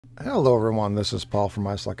Hello everyone, this is Paul from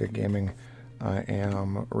Gaming. I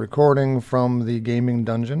am recording from the gaming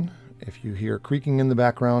dungeon. If you hear creaking in the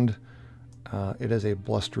background, it is a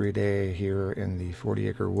blustery day here in the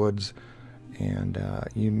 40-acre woods, and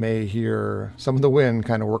you may hear some of the wind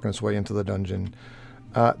kind of working its way into the dungeon.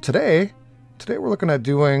 Today we're looking at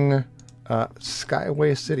doing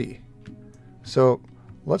Skyway City. So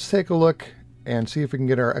let's take a look and see if we can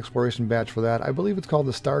get our exploration badge for that. I believe it's called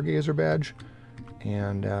the Stargazer badge.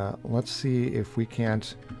 And let's see if we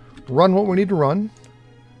can't run what we need to run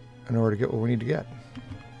in order to get what we need to get.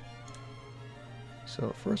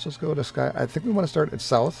 So first let's go to Sky. I think we want to start at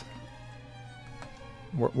south.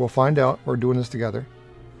 We'll find out. We're doing this together.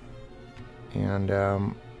 And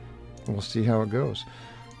we'll see how it goes.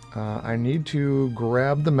 I need to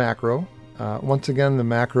grab the macro. Once again, the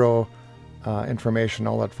macro information,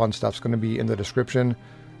 all that fun stuff is going to be in the description,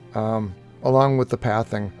 along with the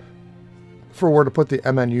pathing for where to put the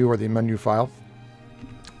MNU or the menu file.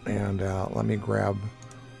 And let me grab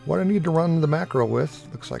what I need to run the macro with.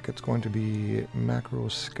 Looks like it's going to be macro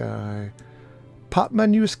sky pop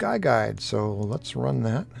menu sky guide. So let's run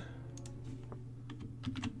that.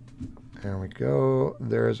 There we go.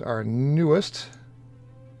 There's our newest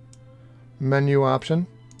menu option.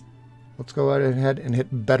 Let's go ahead and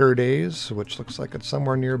hit Better Days, which looks like it's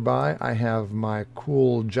somewhere nearby. I have my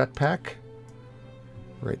cool jetpack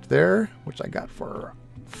right there, which I got for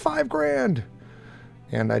 $5 grand.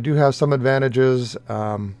 And I do have some advantages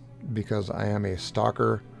because I am a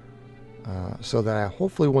stalker, so that I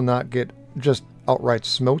hopefully will not get just outright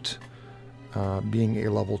smote being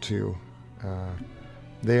a level 2.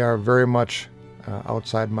 They are very much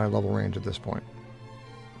outside my level range at this point.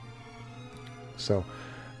 So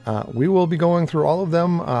we will be going through all of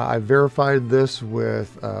them. I verified this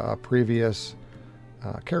with a previous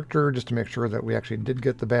character just to make sure that we actually did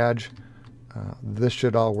get the badge. This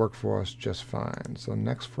should all work for us just fine. So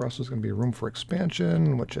next for us is going to be room for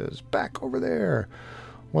expansion, which is back over there.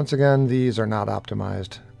 Once again, these are not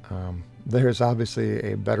optimized. There's obviously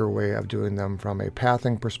a better way of doing them from a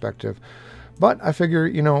pathing perspective, but I figure,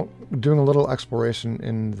 you know, doing a little exploration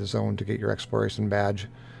in the zone to get your exploration badge,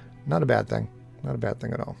 not a bad thing. Not a bad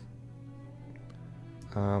thing at all.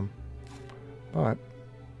 But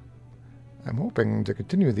I'm hoping to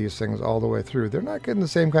continue these things all the way through. They're not getting the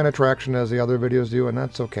same kind of traction as the other videos do, and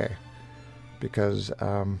that's okay. Because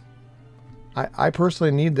I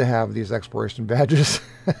personally need to have these exploration badges.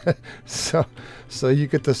 so you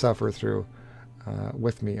get to suffer through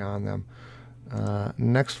with me on them.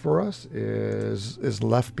 Next for us is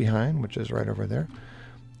Left Behind, which is right over there.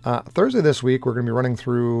 Thursday this week, we're going to be running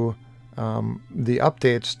through the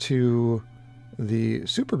updates to the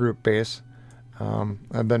supergroup base.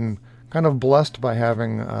 I've been kind of blessed by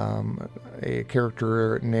having a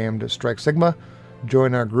character named Strike Sigma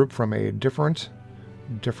join our group from a different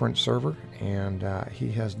server, and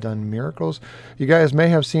he has done miracles. You guys may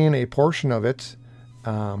have seen a portion of it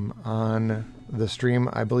on the stream,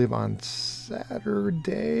 I believe on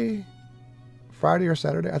Saturday, Friday or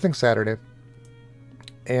Saturday, I think Saturday.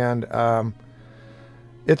 And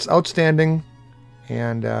it's outstanding,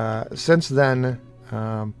 and since then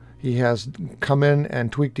he has come in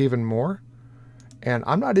and tweaked even more, and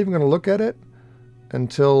I'm not even going to look at it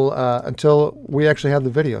until we actually have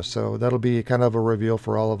the video. So that'll be kind of a reveal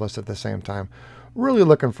for all of us at the same time. Really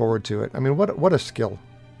looking forward to it. I mean, what a skill,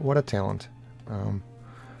 what a talent.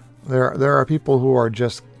 There are people who are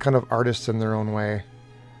just kind of artists in their own way,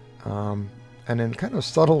 and in kind of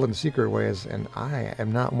subtle and secret ways, and I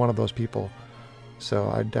am not one of those people.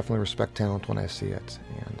 So I definitely respect talent when I see it,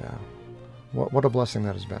 and what a blessing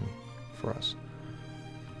that has been for us.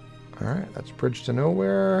 Alright, that's Bridge to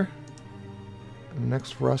Nowhere.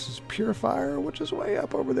 Next for us is Purifier, which is way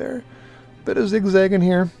up over there. Bit of zigzagging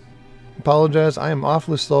here. Apologize, I am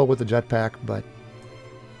awfully slow with the jetpack, but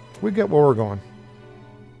we get where we're going.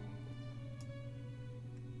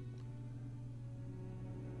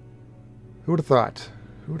 Who would have thought?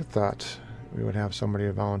 Who would have thought we would have somebody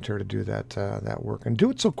volunteer to do that that work and do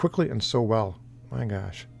it so quickly and so well? My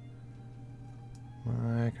gosh.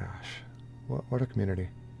 My gosh. What a community.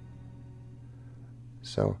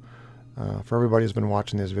 So, for everybody who's been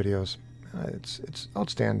watching these videos, it's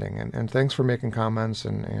outstanding. And thanks for making comments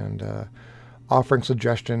and offering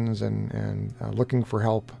suggestions and looking for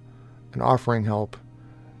help and offering help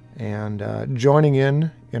and joining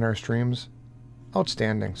in our streams.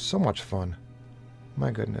 Outstanding. So much fun.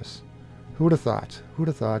 My goodness. Who would have thought? Who would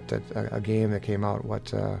have thought that a game that came out,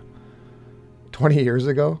 20 years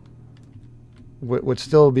ago would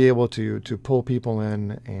still be able to pull people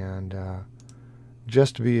in and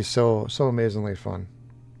just be so amazingly fun.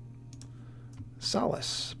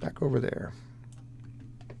 Solace, back over there.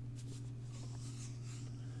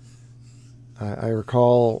 I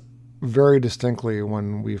recall very distinctly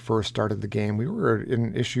when we first started the game. We were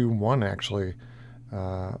in issue 1, actually,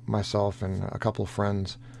 myself and a couple of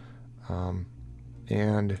friends,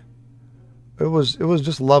 and it was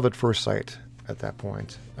just love at first sight at that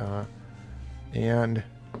point. And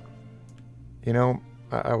you know,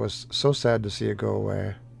 I was so sad to see it go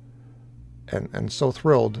away, and so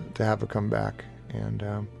thrilled to have it come back. And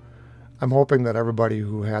I'm hoping that everybody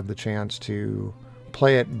who had the chance to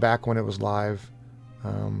play it back when it was live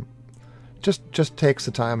just takes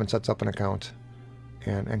the time and sets up an account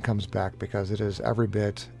and comes back, because it is every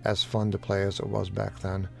bit as fun to play as it was back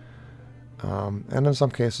then, and in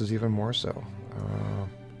some cases even more so.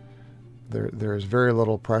 There's very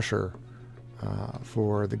little pressure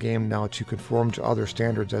for the game now to conform to other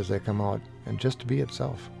standards as they come out, and just to be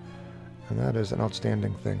itself, and that is an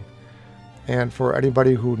outstanding thing. And for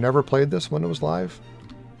anybody who never played this when it was live,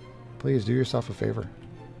 please do yourself a favor.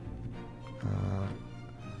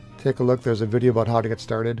 Take a look. There's a video about how to get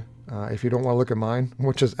started. If you don't want to look at mine,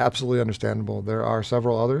 which is absolutely understandable, there are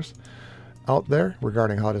several others out there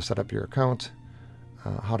regarding how to set up your account,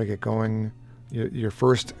 how to get going, your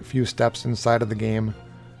first few steps inside of the game.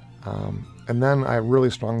 And then I really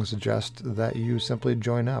strongly suggest that you simply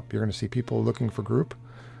join up. You're going to see people looking for group.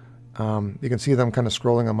 You can see them kind of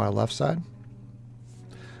scrolling on my left side.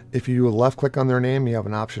 If you left click on their name, you have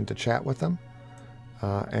an option to chat with them.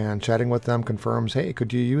 And chatting with them confirms, hey,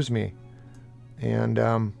 could you use me? And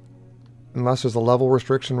unless there's a level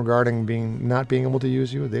restriction regarding not being able to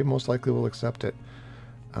use you, they most likely will accept it.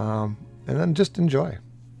 And then just enjoy.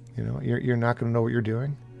 You know, you're not going to know what you're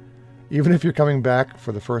doing. Even if you're coming back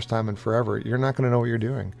for the first time in forever, you're not going to know what you're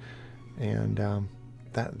doing. And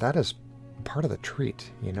that is part of the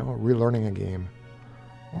treat, you know, relearning a game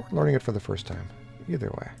or learning it for the first time. Either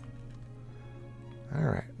way. All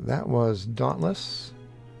right, that was Dauntless.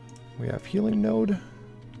 We have Healing Node,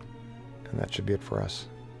 and that should be it for us.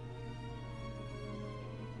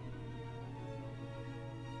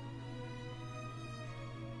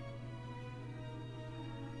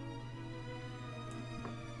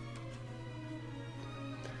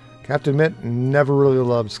 Captain Mitt never really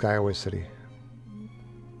loved Skyway City.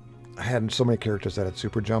 I had so many characters that had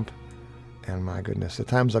super jump, and my goodness, at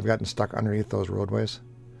times I've gotten stuck underneath those roadways.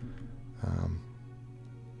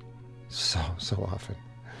 So often.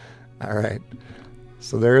 All right,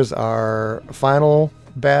 so there's our final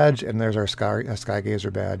badge, and there's our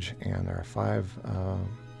Skygazer badge, and our 5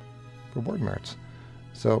 reward merits.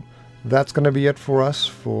 So that's going to be it for us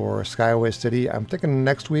for Skyway City. I'm thinking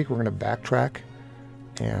next week we're going to backtrack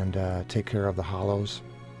and take care of the hollows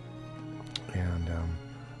and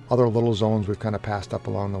other little zones we've kind of passed up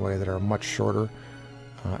along the way that are much shorter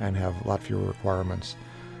and have a lot fewer requirements.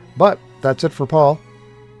 But that's it for Paul,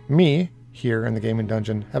 me, here in the Gaming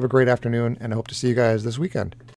Dungeon. Have a great afternoon, and I hope to see you guys this weekend.